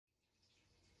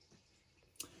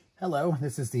Hello,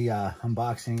 this is the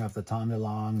unboxing of the Tom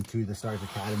DeLonge to the Stars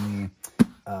Academy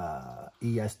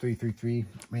ES333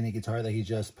 mini guitar that he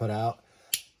just put out.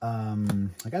 I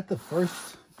got the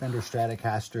first Fender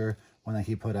Stratocaster one that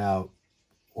he put out,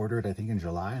 ordered I think in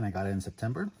July, and I got it in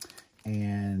September.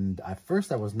 And at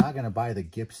first I was not going to buy the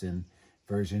Gibson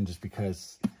version just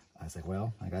because I was like,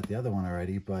 well, I got the other one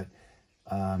already. But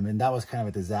and that was kind of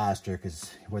a disaster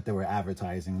because what they were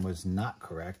advertising was not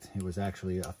correct. It was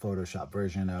actually a Photoshop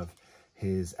version of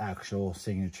his actual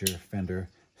signature Fender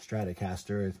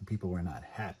Stratocaster, and people were not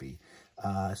happy.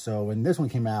 So when this one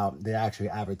came out, they actually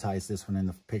advertised this one in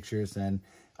the pictures, and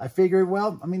I figured,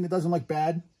 well, I mean, it doesn't look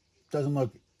bad, doesn't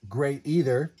look great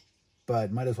either,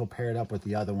 but might as well pair it up with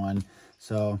the other one.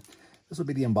 So this will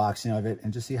be the unboxing of it,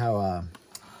 and just see how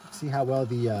well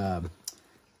the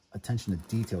attention to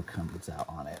detail comes out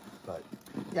on it. But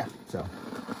yeah, so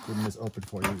getting this open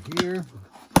for you here.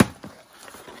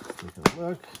 Let's take a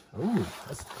look. Oh,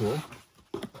 that's cool.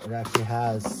 It actually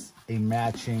has a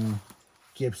matching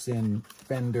Gibson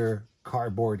Fender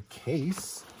cardboard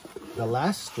case. The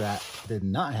last Strat did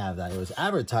not have that. It was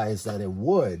advertised that it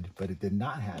would, but it did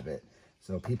not have it.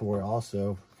 So people were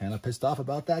also kind of pissed off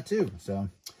about that too. So,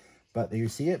 but there you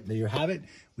see it. There you have it.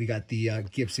 We got the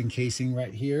Gibson casing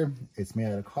right here. It's made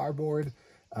out of cardboard.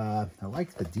 I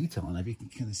like the detail on it. You can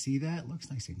kind of see that. It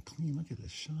looks nice and clean. Look at the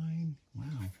shine.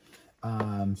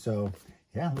 Wow. So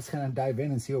yeah, let's kind of dive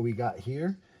in and see what we got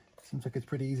here. Seems like it's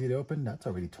pretty easy to open. That's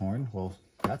already torn. Well,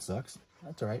 that sucks.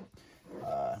 That's all right.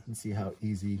 Let's see how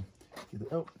easy.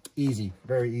 Oh, easy.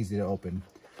 Very easy to open.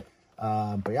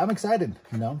 But yeah, I'm excited,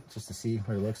 you know, just to see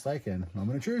what it looks like. And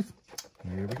moment of truth.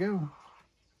 Here we go.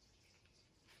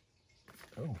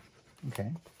 Oh, okay.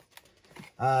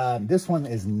 This one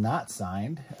is not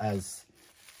signed, as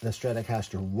the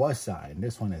Stratocaster was signed.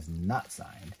 This one is not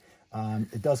signed.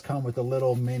 It does come with a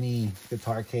little mini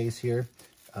guitar case here.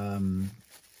 Kind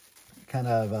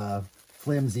of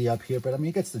flimsy up here, but I mean,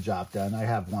 it gets the job done. I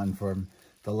have one from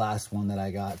the last one that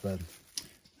I got, but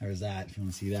there's that, if you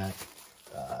want to see that.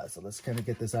 So let's kind of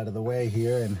get this out of the way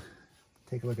here and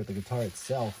take a look at the guitar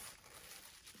itself.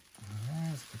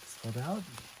 Let's get this pulled out.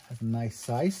 Has a nice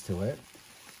size to it.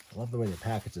 I love the way they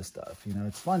package this stuff. You know,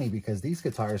 it's funny because these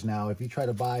guitars now, if you try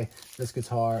to buy this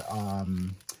guitar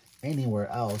anywhere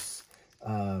else,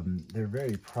 they're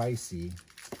very pricey.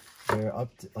 They're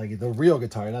up to, like, the real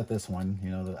guitar, not this one, you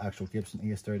know, the actual Gibson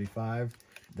ES35,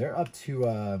 they're up to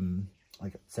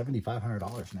like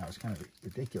 $7,500 now. It's kind of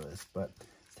ridiculous. But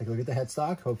let's take a look at the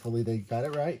headstock. Hopefully they got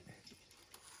it right.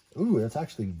 Ooh, that's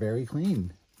actually very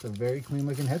clean. It's a very clean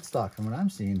looking headstock from what I'm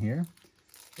seeing here.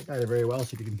 They got it very well, so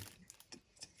if you can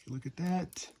take a look at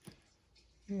that.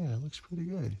 Yeah, it looks pretty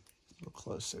good. A little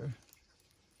closer.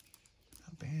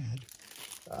 Not bad.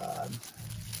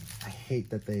 I hate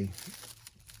that they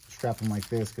strap them like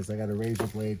this because I got a razor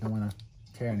blade. I don't want to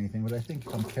tear anything, but I think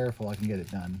if I'm careful, I can get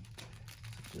it done.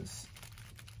 Just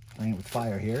playing with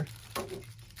fire here.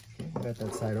 Okay, got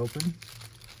that side open.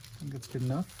 I think it's good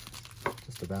enough.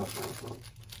 Just about.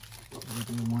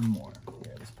 Maybe one more.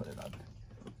 Yeah, let's put it on.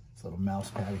 This little mouse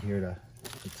pad here to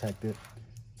protect it.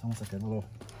 It's almost like a little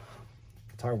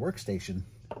guitar workstation.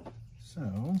 So,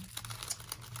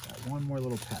 got one more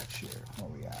little patch here. Where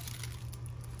we at?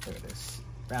 There it is.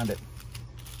 Found it.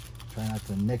 Try not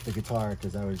to nick the guitar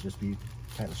because that would just be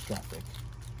catastrophic.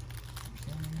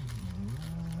 Okay,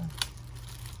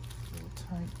 a little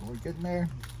tight, but we're getting there.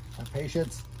 Have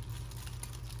patience.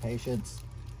 Patience.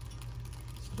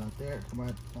 It's about there. Come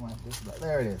on, come on. This is about,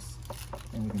 there it is.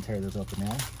 And we can tear this open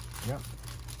now. Yep.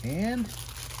 And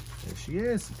there she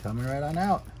is, coming right on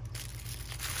out.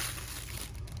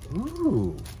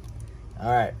 Ooh.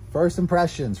 All right, first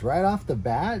impressions right off the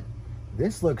bat.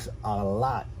 This looks a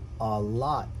lot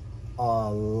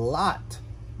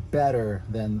better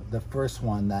than the first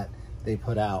one that they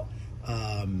put out.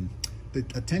 The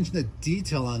attention to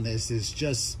detail on this is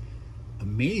just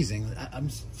amazing. I'm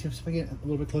just getting a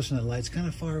little bit closer to the lights, kind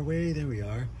of far away. There we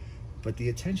are. But the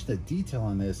attention to detail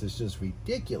on this is just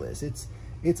ridiculous. It's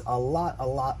a lot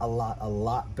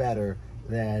better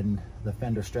than the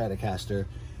Fender Stratocaster.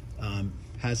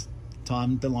 Has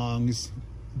Tom DeLonge's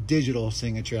digital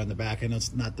signature on the back. I know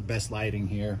it's not the best lighting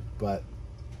here, but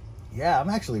yeah,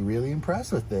 I'm actually really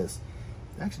impressed with this.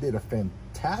 They actually did a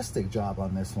fantastic job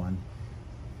on this one.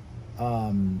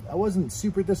 I wasn't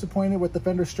super disappointed with the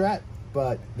Fender Strat,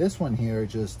 but this one here,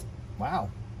 just, wow.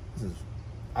 This is,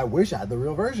 I wish I had the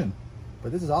real version,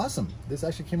 but this is awesome. This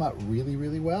actually came out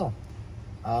really well.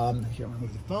 Here, I'm gonna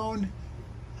move the phone.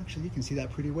 Actually, you can see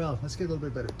that pretty well. Let's get a little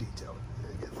bit better detail.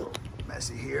 Get a little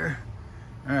messy here.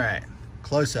 All right,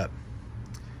 close up.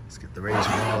 Let's get the razor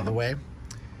out of the way.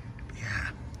 Yeah,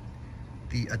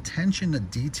 the attention to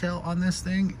detail on this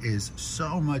thing is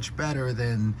so much better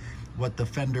than what the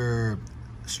Fender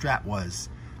Strat was.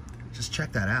 Just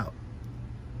check that out.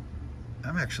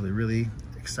 I'm actually really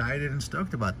excited and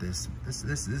stoked about this.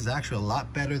 This is actually a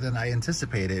lot better than I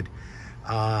anticipated.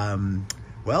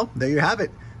 Well, there you have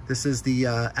it. This is the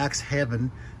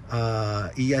Heaven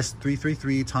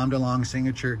ES333 Tom DeLonge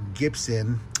signature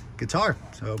Gibson guitar.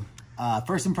 So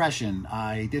first impression,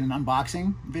 I did an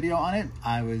unboxing video on it.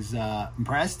 I was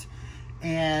impressed,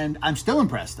 and I'm still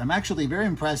impressed. I'm actually very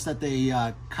impressed that they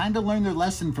kind of learned their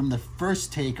lesson from the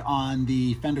first take on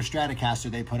the Fender Stratocaster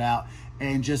they put out,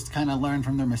 and just kind of learned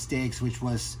from their mistakes, which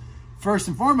was, first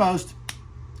and foremost,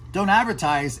 don't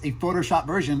advertise a Photoshop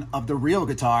version of the real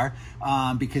guitar,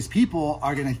 because people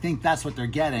are gonna think that's what they're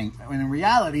getting. When in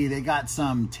reality, they got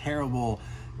some terrible,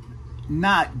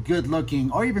 not good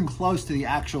looking, or even close to the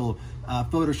actual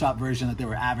Photoshop version that they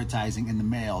were advertising in the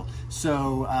mail.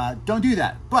 So don't do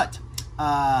that. But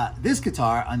this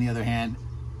guitar, on the other hand,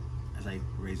 as I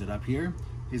raise it up here,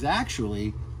 is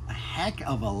actually a heck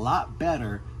of a lot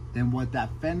better than what that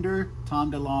Fender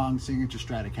Tom DeLonge signature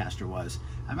Stratocaster was.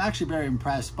 I'm actually very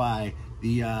impressed by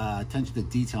the attention to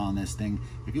detail on this thing.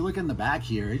 If you look in the back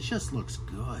here, it just looks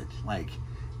good. Like,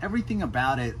 everything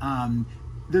about it,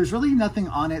 there's really nothing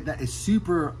on it that is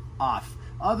super off,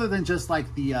 other than just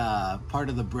like the part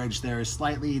of the bridge there is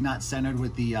slightly not centered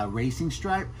with the racing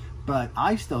stripe, but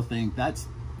I still think that's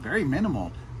very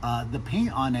minimal. The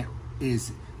paint on it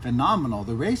is phenomenal.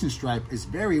 The racing stripe is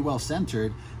very well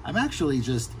centered. I'm actually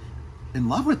just in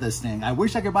love with this thing. I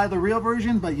wish I could buy the real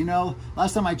version, but you know,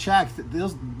 last time I checked,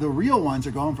 the real ones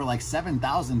are going for like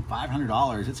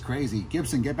 $7,500. It's crazy.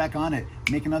 Gibson, get back on it.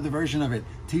 Make another version of it.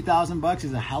 2,000 bucks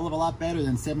is a hell of a lot better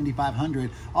than 7,500.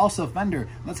 Also, Fender,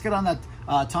 let's get on that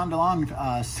Tom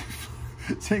DeLonge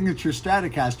signature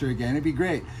Stratocaster again. It'd be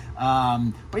great.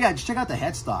 But yeah, just check out the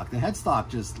headstock. The headstock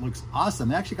just looks awesome.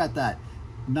 They actually got that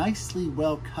nicely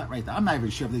well cut right there. I'm not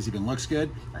even sure if this even looks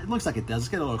good. It looks like it does. Let's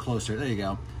get a little closer. There you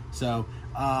go. So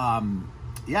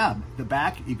yeah, the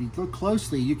back, if you look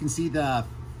closely, you can see the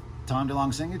Tom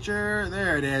DeLonge signature.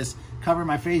 There it is. Cover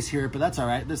my face here, but that's all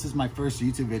right. This is my first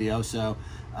YouTube video, so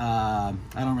I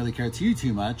don't really care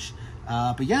too much.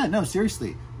 But yeah, no,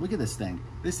 seriously, look at this thing.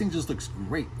 This thing just looks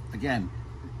great. Again,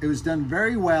 it was done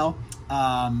very well.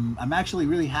 I'm actually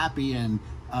really happy, and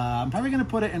I'm probably gonna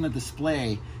put it in a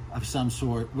display of some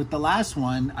sort. With the last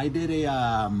one, I did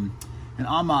an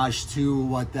homage to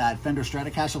what that Fender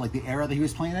Stratocaster, like the era that he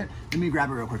was playing it. Let me grab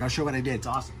it real quick. I'll show what I did. It's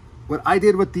awesome. What I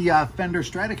did with the Fender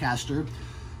Stratocaster,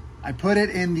 I put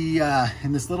it in the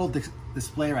in this little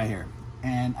display right here,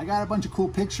 and I got a bunch of cool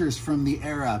pictures from the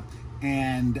era.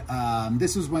 And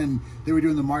this was when they were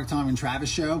doing the Mark, Tom, and Travis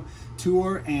show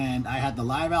tour, and I had the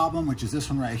live album, which is this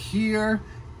one right here.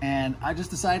 And I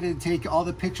just decided to take all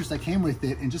the pictures that came with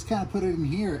it and just kind of put it in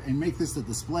here and make this a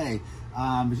display.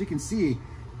 As you can see,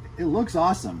 it looks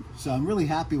awesome. So I'm really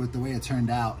happy with the way it turned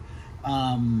out.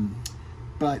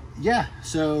 But yeah,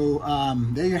 so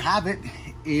there you have it.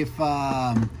 If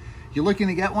you're looking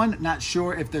to get one, not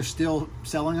sure if they're still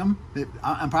selling them.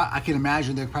 I can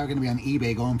imagine they're probably gonna be on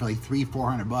eBay going for like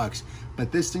 $300-400 bucks.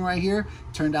 But this thing right here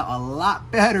turned out a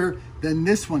lot better than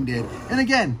this one did. And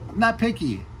again, I'm not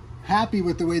picky. Happy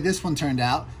with the way this one turned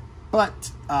out,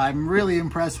 but I'm really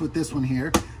impressed with this one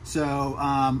here. So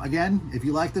again, if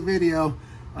you like the video,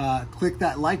 click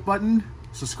that like button,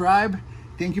 subscribe.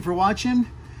 Thank you for watching.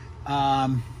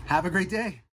 Have a great day.